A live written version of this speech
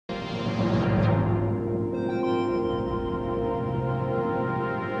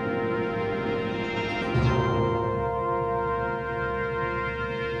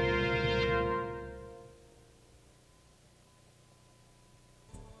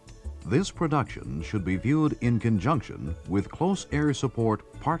This production should be viewed in conjunction with Close Air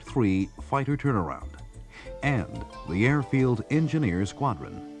Support Part 3 Fighter Turnaround and the Airfield Engineer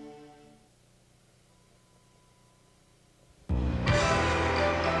Squadron.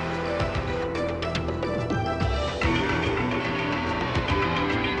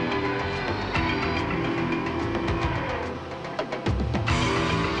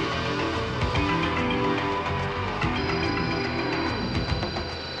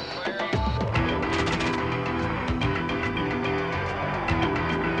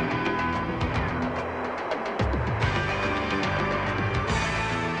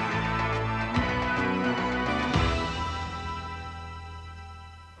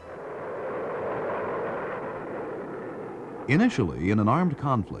 Initially, in an armed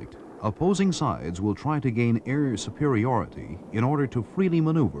conflict, opposing sides will try to gain air superiority in order to freely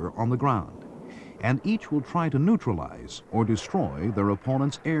maneuver on the ground, and each will try to neutralize or destroy their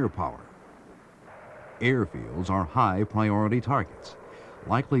opponent's air power. Airfields are high-priority targets,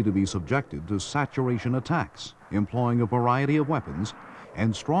 likely to be subjected to saturation attacks, employing a variety of weapons,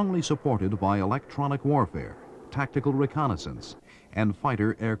 and strongly supported by electronic warfare, tactical reconnaissance, and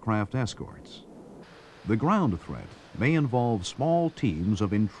fighter aircraft escorts. The ground threat may involve small teams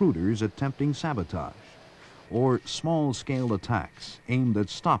of intruders attempting sabotage, or small-scale attacks aimed at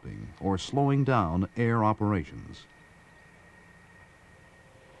stopping or slowing down air operations.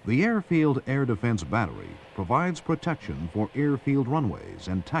 The Airfield Air Defense Battery provides protection for airfield runways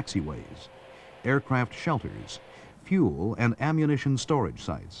and taxiways, aircraft shelters, fuel and ammunition storage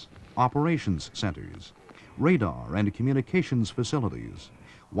sites, operations centers, radar and communications facilities,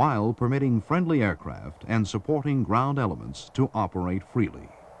 while permitting friendly aircraft and supporting ground elements to operate freely.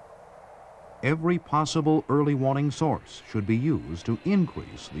 Every possible early warning source should be used to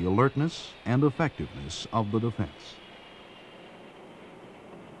increase the alertness and effectiveness of the defense.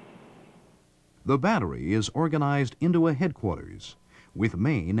 The battery is organized into a headquarters with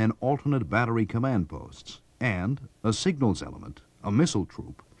main and alternate battery command posts and a signals element, a missile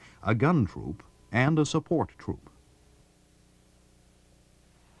troop, a gun troop, and a support troop.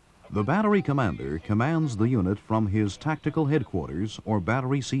 The battery commander commands the unit from his tactical headquarters or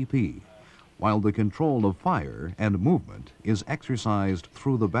battery CP, while the control of fire and movement is exercised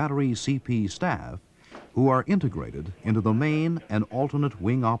through the battery CP staff, who are integrated into the main and alternate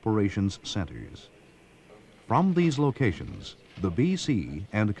wing operations centers. From these locations, the BC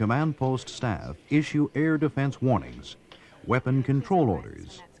and command post staff issue air defense warnings, weapon control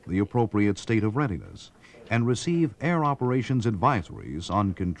orders, the appropriate state of readiness, and receive air operations advisories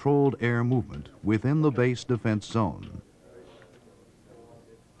on controlled air movement within the base defense zone.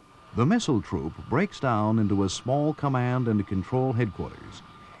 The missile troop breaks down into a small command and control headquarters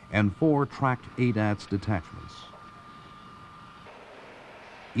and 4 tracked ADATS detachments.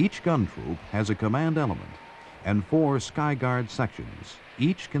 Each gun troop has a command element and 4 Skyguard sections,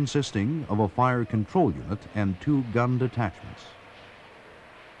 each consisting of a fire control unit and 2 gun detachments.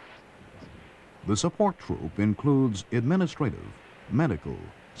 The support troop includes administrative, medical,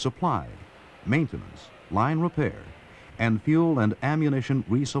 supply, maintenance, line repair, and fuel and ammunition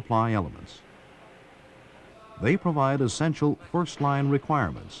resupply elements. They provide essential first-line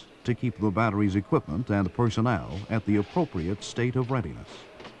requirements to keep the battery's equipment and personnel at the appropriate state of readiness.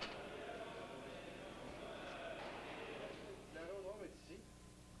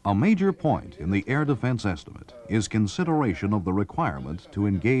 A major point in the air defense estimate is consideration of the requirement to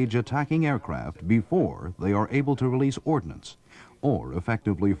engage attacking aircraft before they are able to release ordnance or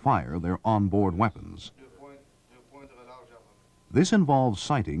effectively fire their onboard weapons. This involves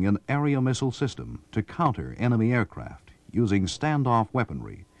sighting an area missile system to counter enemy aircraft using standoff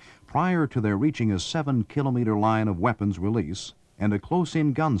weaponry prior to their reaching a 7-kilometer line of weapons release, and a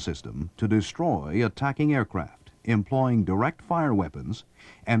close-in gun system to destroy attacking aircraft employing direct fire weapons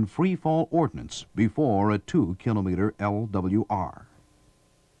and free-fall ordnance before a 2-kilometer LWR.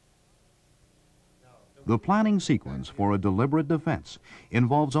 The planning sequence for a deliberate defense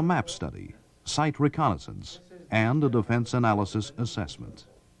involves a map study, site reconnaissance, and a defense analysis assessment.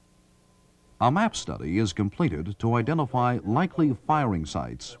 A map study is completed to identify likely firing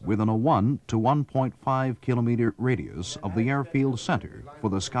sites within a 1 to 1.5 kilometer radius of the airfield center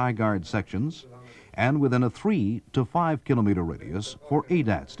for the Skyguard sections, and within a 3 to 5 kilometer radius for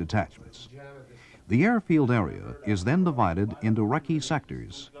ADATS detachments. The airfield area is then divided into recce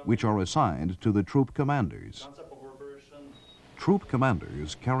sectors, which are assigned to the troop commanders. Troop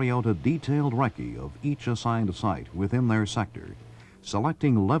commanders carry out a detailed recce of each assigned site within their sector,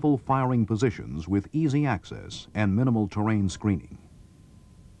 selecting level firing positions with easy access and minimal terrain screening.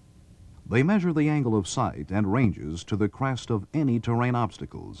 They measure the angle of sight and ranges to the crest of any terrain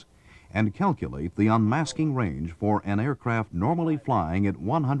obstacles and calculate the unmasking range for an aircraft normally flying at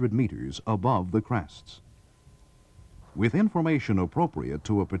 100 meters above the crests. With information appropriate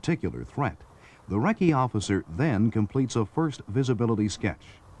to a particular threat, the recce officer then completes a first visibility sketch.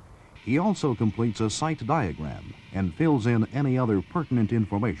 He also completes a site diagram and fills in any other pertinent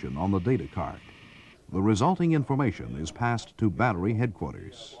information on the data card. The resulting information is passed to battery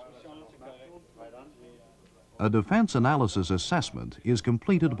headquarters. A defense analysis assessment is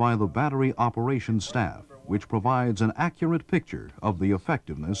completed by the battery operations staff, which provides an accurate picture of the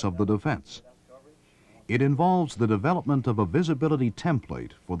effectiveness of the defense. It involves the development of a visibility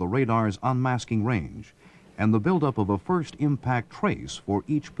template for the radar's unmasking range and the buildup of a first impact trace for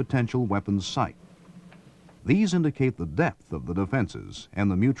each potential weapons site. These indicate the depth of the defenses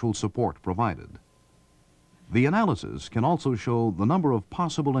and the mutual support provided. The analysis can also show the number of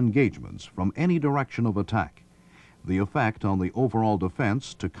possible engagements from any direction of attack, the effect on the overall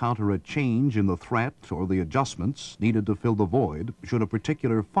defense to counter a change in the threat or the adjustments needed to fill the void should a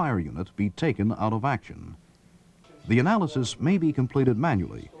particular fire unit be taken out of action. The analysis may be completed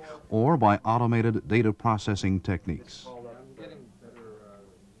manually or by automated data processing techniques.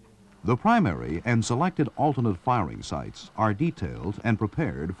 The primary and selected alternate firing sites are detailed and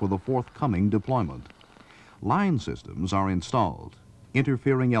prepared for the forthcoming deployment. Line systems are installed,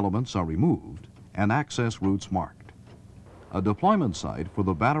 interfering elements are removed, and access routes marked. A deployment site for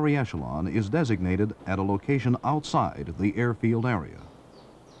the battery echelon is designated at a location outside the airfield area.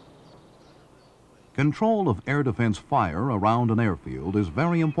 Control of air defense fire around an airfield is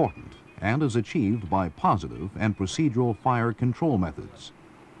very important and is achieved by positive and procedural fire control methods.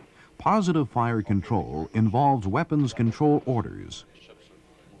 Positive fire control involves weapons control orders,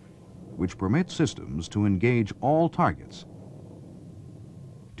 which permit systems to engage all targets.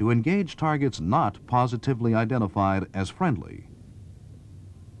 To engage targets not positively identified as friendly.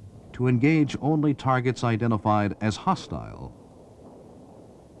 To engage only targets identified as hostile.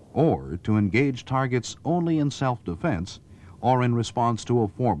 Or to engage targets only in self-defense or in response to a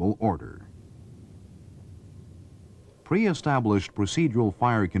formal order. Pre-established procedural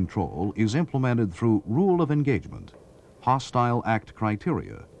fire control is implemented through rule of engagement, hostile act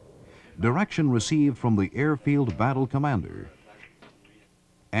criteria, direction received from the airfield battle commander,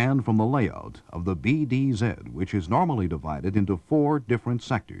 and from the layout of the BDZ, which is normally divided into 4 different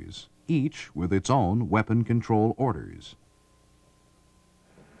sectors, each with its own weapon control orders.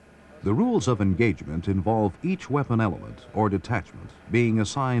 The rules of engagement involve each weapon element or detachment being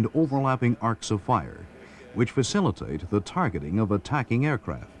assigned overlapping arcs of fire, which facilitate the targeting of attacking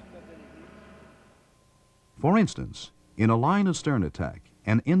aircraft. For instance, in a line astern attack,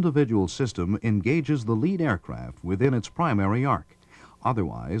 an individual system engages the lead aircraft within its primary arc.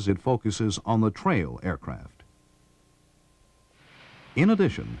 Otherwise, it focuses on the trail aircraft. In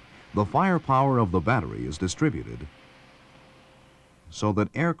addition, the firepower of the battery is distributed so that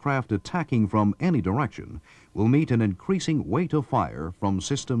aircraft attacking from any direction will meet an increasing weight of fire from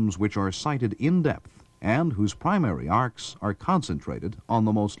systems which are sighted in depth and whose primary arcs are concentrated on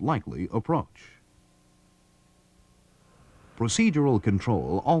the most likely approach. Procedural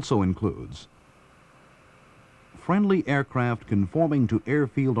control also includes friendly aircraft conforming to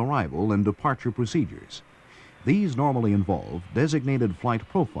airfield arrival and departure procedures. These normally involve designated flight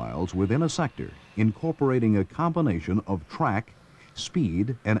profiles within a sector, incorporating a combination of track,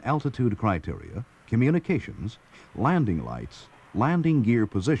 speed, and altitude criteria, communications, landing lights, landing gear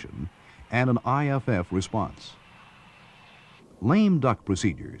position, and an IFF response. Lame duck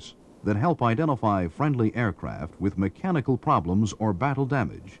procedures that help identify friendly aircraft with mechanical problems or battle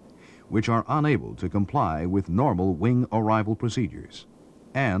damage, which are unable to comply with normal wing arrival procedures,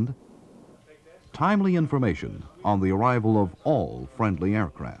 and timely information on the arrival of all friendly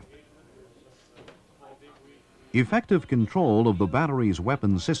aircraft. Effective control of the battery's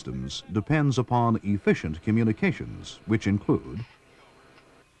weapon systems depends upon efficient communications, which include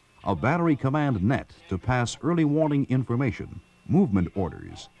a battery command net to pass early warning information, movement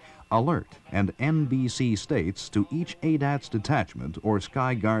orders, alert, and NBC states to each ADATS detachment or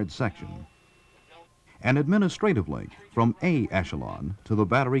Skyguard section. An administrative link from A echelon to the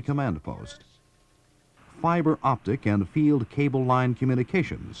battery command post. Fiber optic and field cable line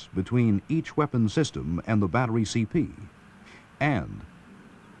communications between each weapon system and the battery CP. And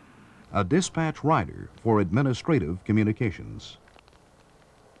a dispatch rider for administrative communications.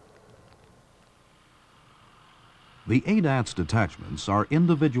 The ADATS detachments are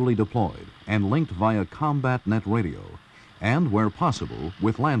individually deployed and linked via combat net radio and, where possible,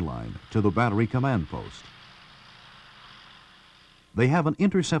 with landline to the battery command post. They have an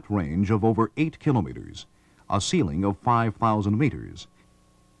intercept range of over 8 kilometers, a ceiling of 5,000 meters,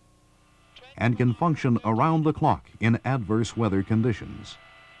 and can function around the clock in adverse weather conditions.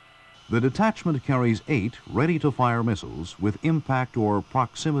 The detachment carries 8 ready-to-fire missiles with impact or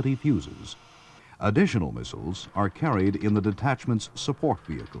proximity fuses. Additional missiles are carried in the detachment's support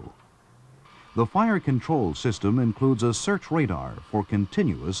vehicle. The fire control system includes a search radar for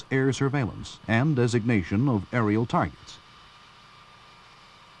continuous air surveillance and designation of aerial targets.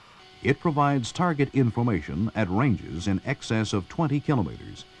 It provides target information at ranges in excess of 20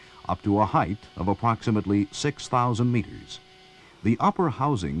 kilometers, up to a height of approximately 6,000 meters. The upper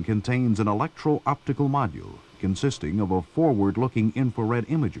housing contains an electro-optical module consisting of a forward-looking infrared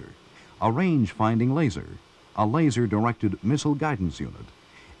imager, a range-finding laser, a laser-directed missile guidance unit,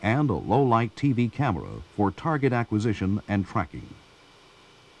 and a low-light TV camera for target acquisition and tracking.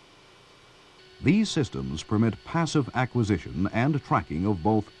 These systems permit passive acquisition and tracking of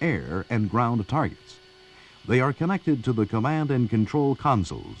both air and ground targets. They are connected to the command and control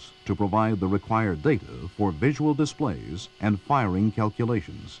consoles to provide the required data for visual displays and firing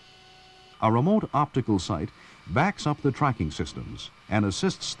calculations. A remote optical sight backs up the tracking systems and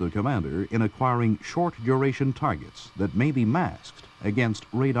assists the commander in acquiring short-duration targets that may be masked against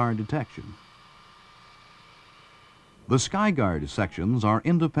radar detection. The Skyguard sections are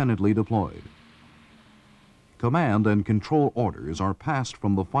independently deployed. Command and control orders are passed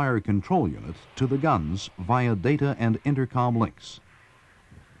from the fire control unit to the guns via data and intercom links.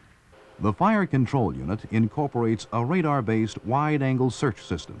 The fire control unit incorporates a radar-based wide-angle search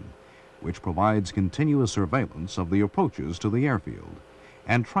system, which provides continuous surveillance of the approaches to the airfield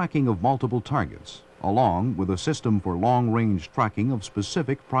and tracking of multiple targets, along with a system for long-range tracking of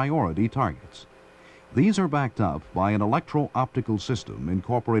specific priority targets. These are backed up by an electro-optical system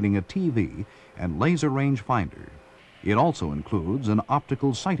incorporating a TV and laser rangefinder. It also includes an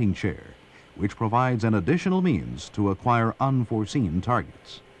optical sighting chair, which provides an additional means to acquire unforeseen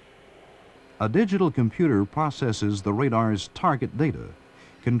targets. A digital computer processes the radar's target data,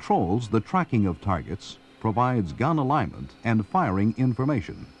 controls the tracking of targets, provides gun alignment and firing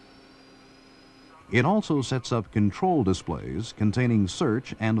information. It also sets up control displays containing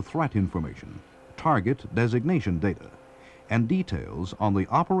search and threat information, target designation data, and details on the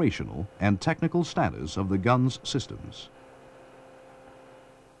operational and technical status of the gun's systems.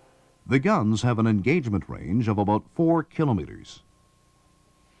 The guns have an engagement range of about 4 kilometers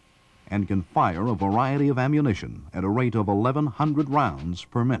and can fire a variety of ammunition at a rate of 1,100 rounds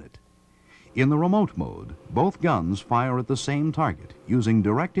per minute. In the remote mode, both guns fire at the same target using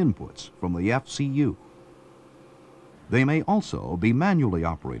direct inputs from the FCU. They may also be manually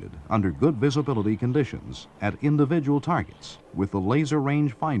operated under good visibility conditions at individual targets, with the laser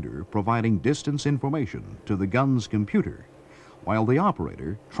rangefinder providing distance information to the gun's computer, while the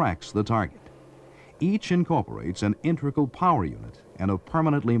operator tracks the target. Each incorporates an integral power unit and a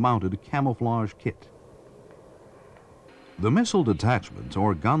permanently mounted camouflage kit. The missile detachment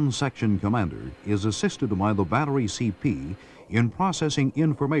or gun section commander is assisted by the battery CP in processing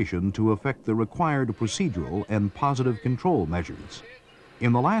information to effect the required procedural and positive control measures.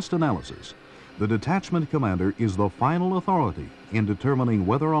 In the last analysis, the detachment commander is the final authority in determining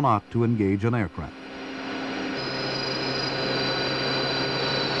whether or not to engage an aircraft.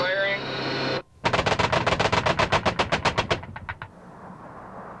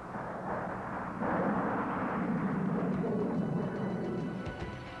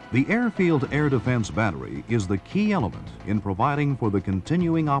 The Airfield Air Defense Battery is the key element in providing for the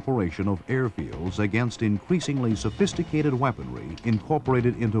continuing operation of airfields against increasingly sophisticated weaponry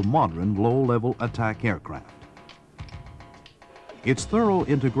incorporated into modern low-level attack aircraft. Its thorough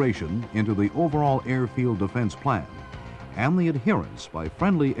integration into the overall airfield defense plan and the adherence by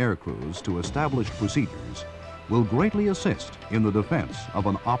friendly aircrews to established procedures will greatly assist in the defense of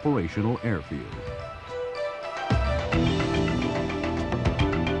an operational airfield.